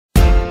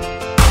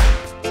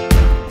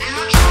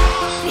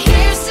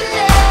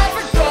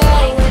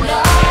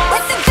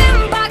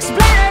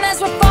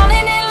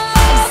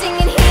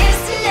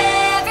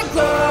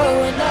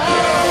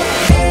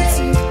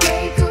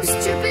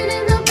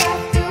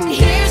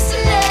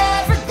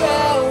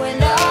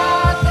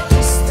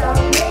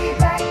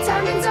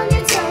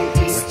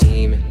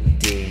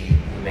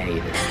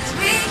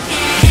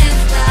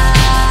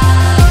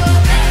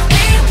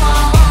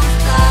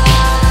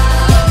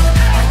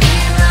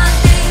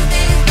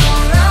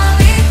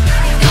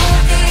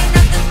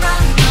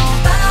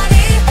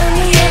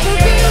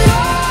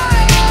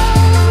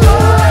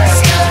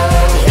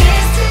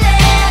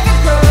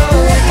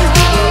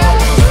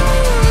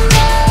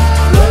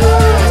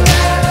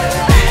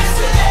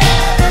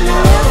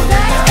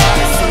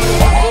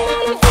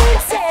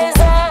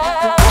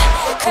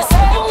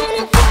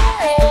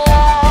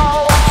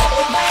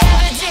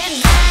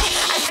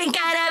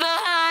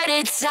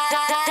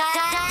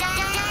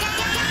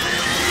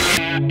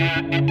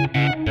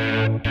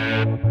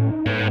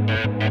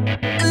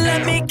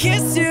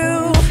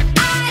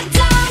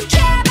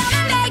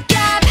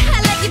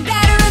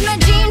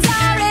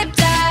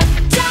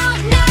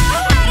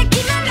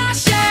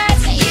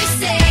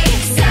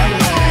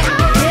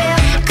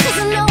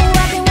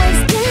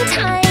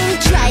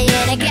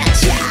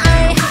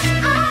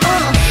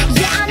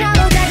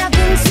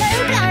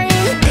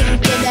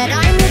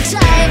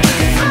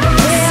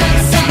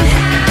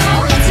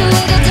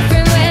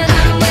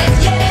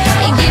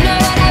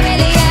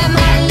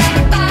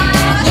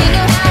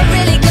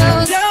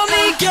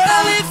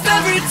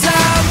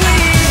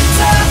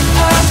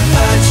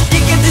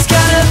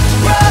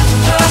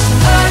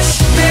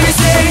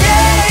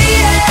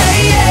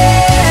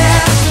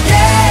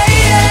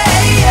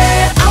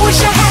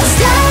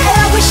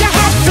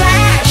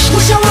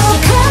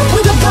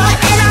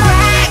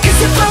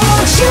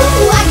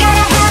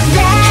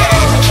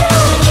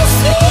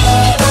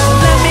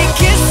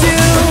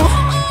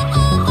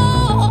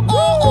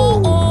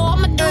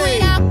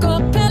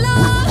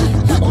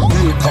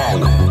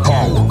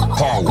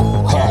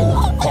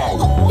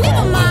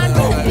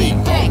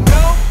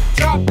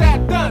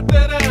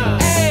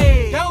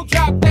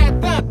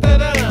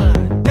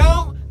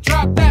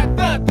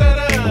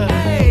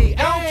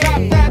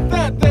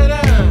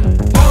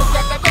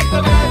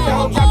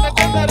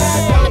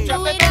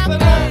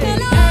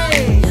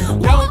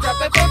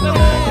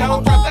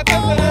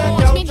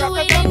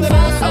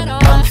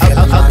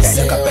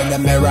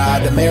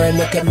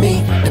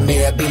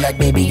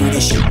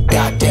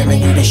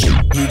the shit,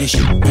 you the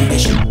shit, you the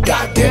shit.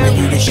 God damn it,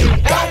 you the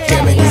shit. God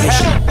damn it, you the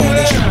shit, you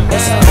the shit.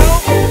 Let's go.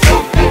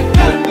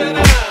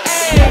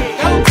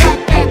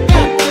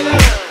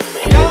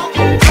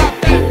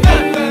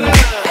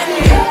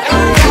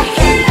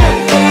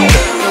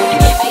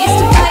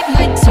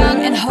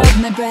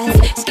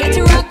 Scared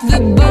to rock the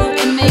boat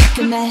and make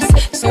a mess,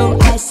 so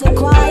I said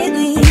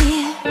quietly,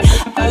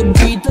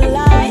 agreed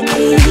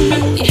politely.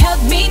 You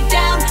held me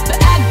down, but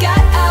I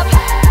got up.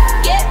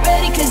 Get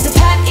ready, cause I've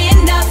had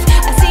enough.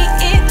 I see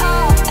it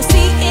all, I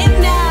see it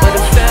now. But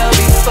I fell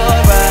before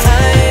I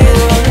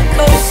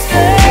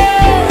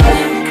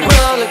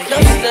roller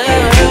coaster,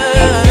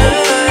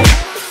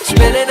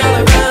 spinning all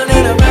around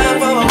and around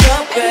for a moment.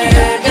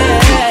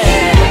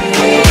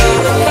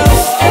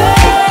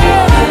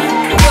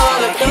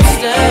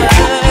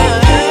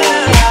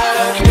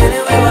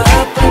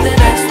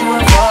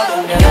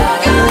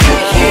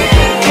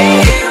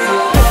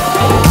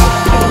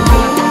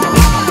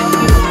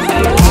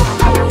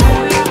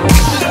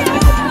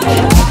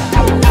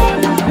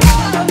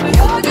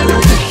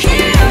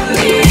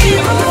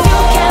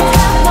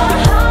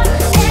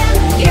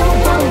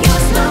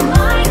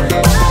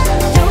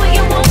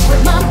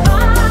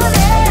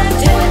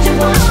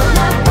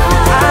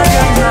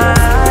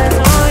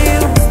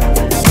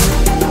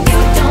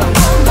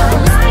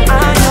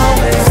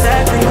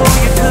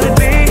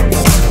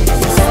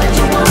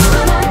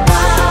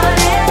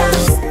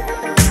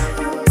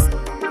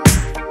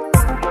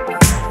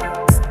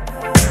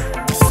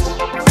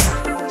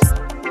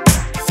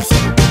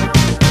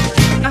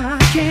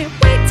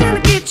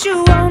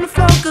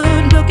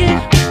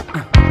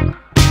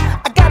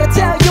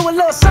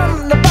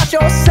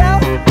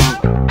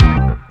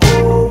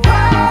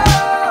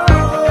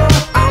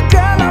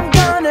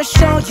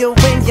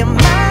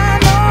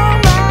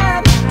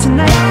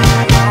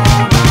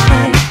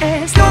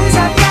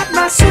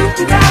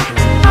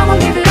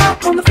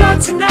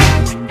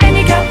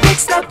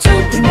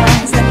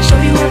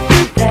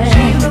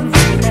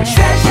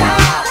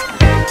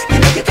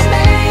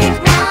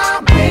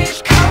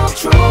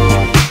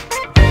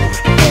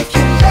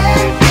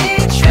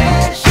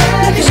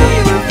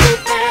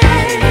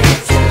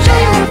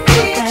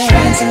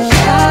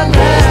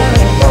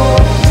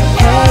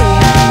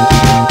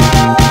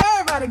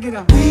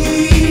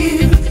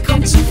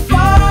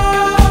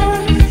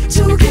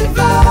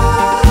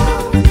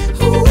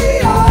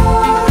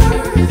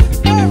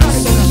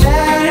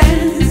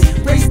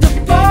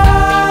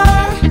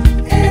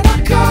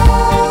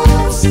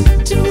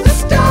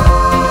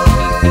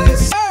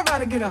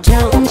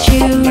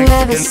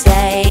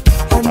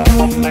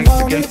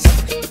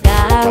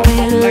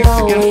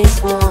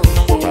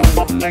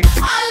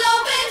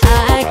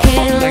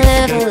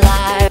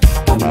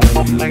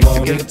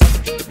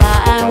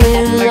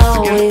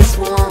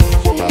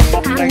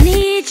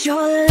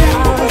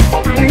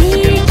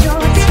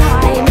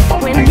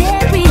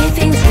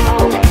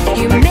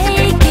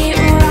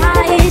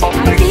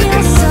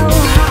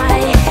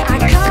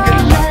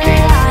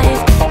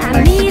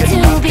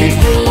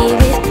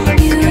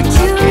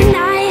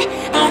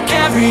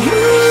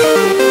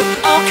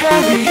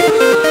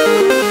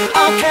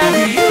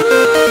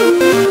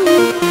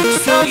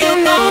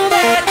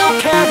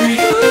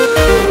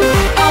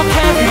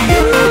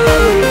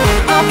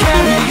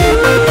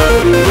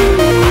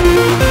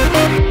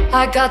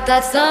 Got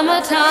that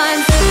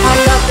summertime, I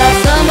got that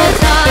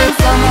summertime,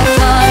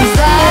 summertime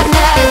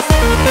sadness.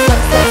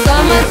 That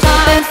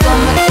summertime,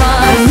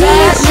 summertime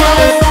sadness.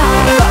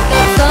 Got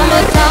that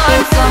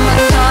summertime,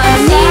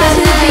 summertime sadness. I need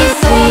to be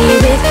free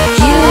with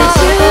you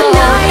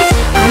tonight.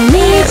 I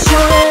need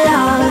your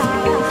love.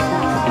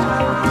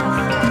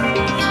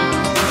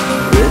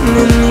 Written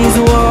in these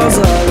walls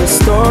are the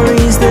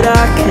stories that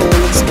I can't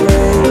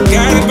explain.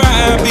 Guided by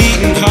a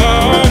beating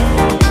heart.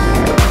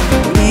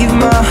 Leave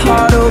my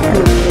heart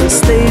open. It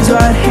stays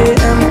right here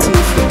empty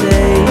for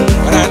days.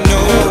 But I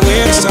know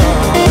where to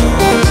start.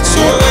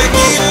 So wake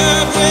me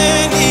up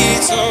when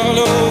it's all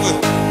over.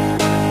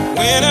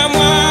 When I'm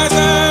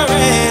wiser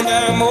and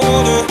I'm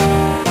older.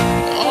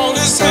 All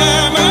this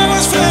time I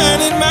was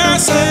finding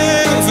myself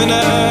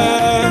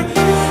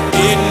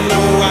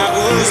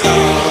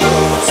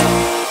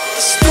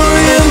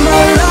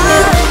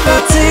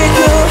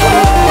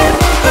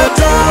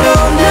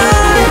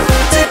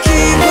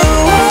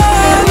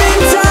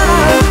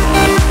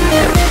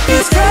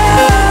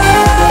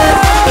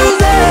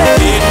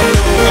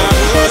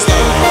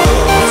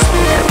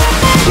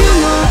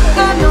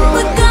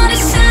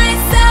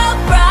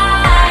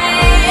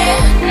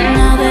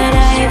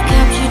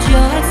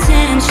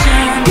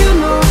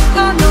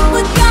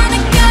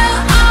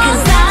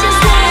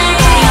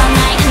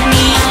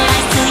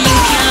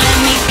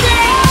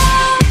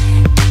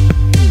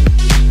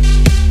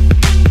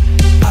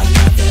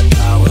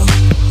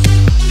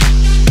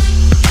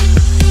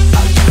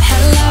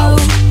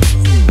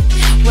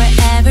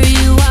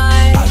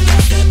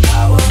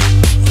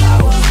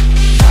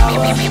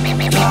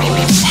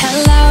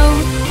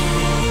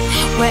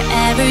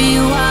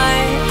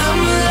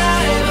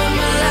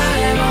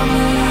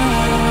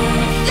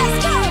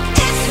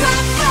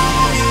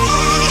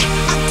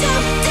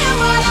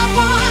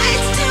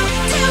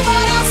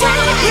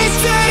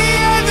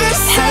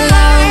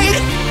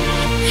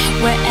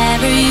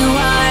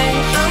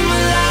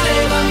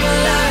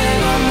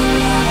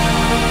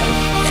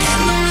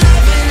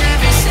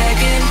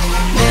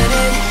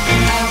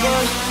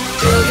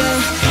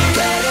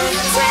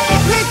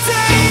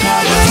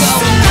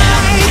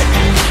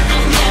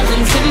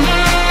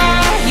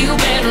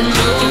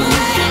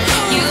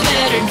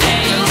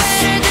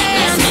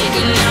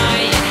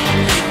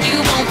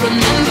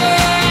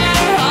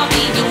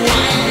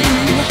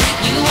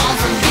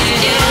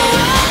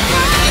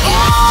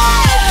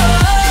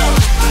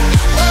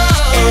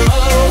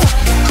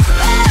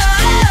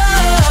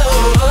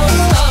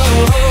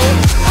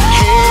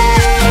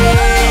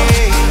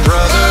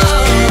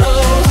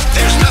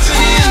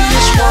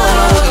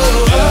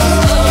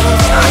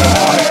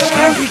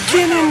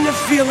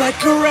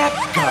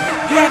Gaga.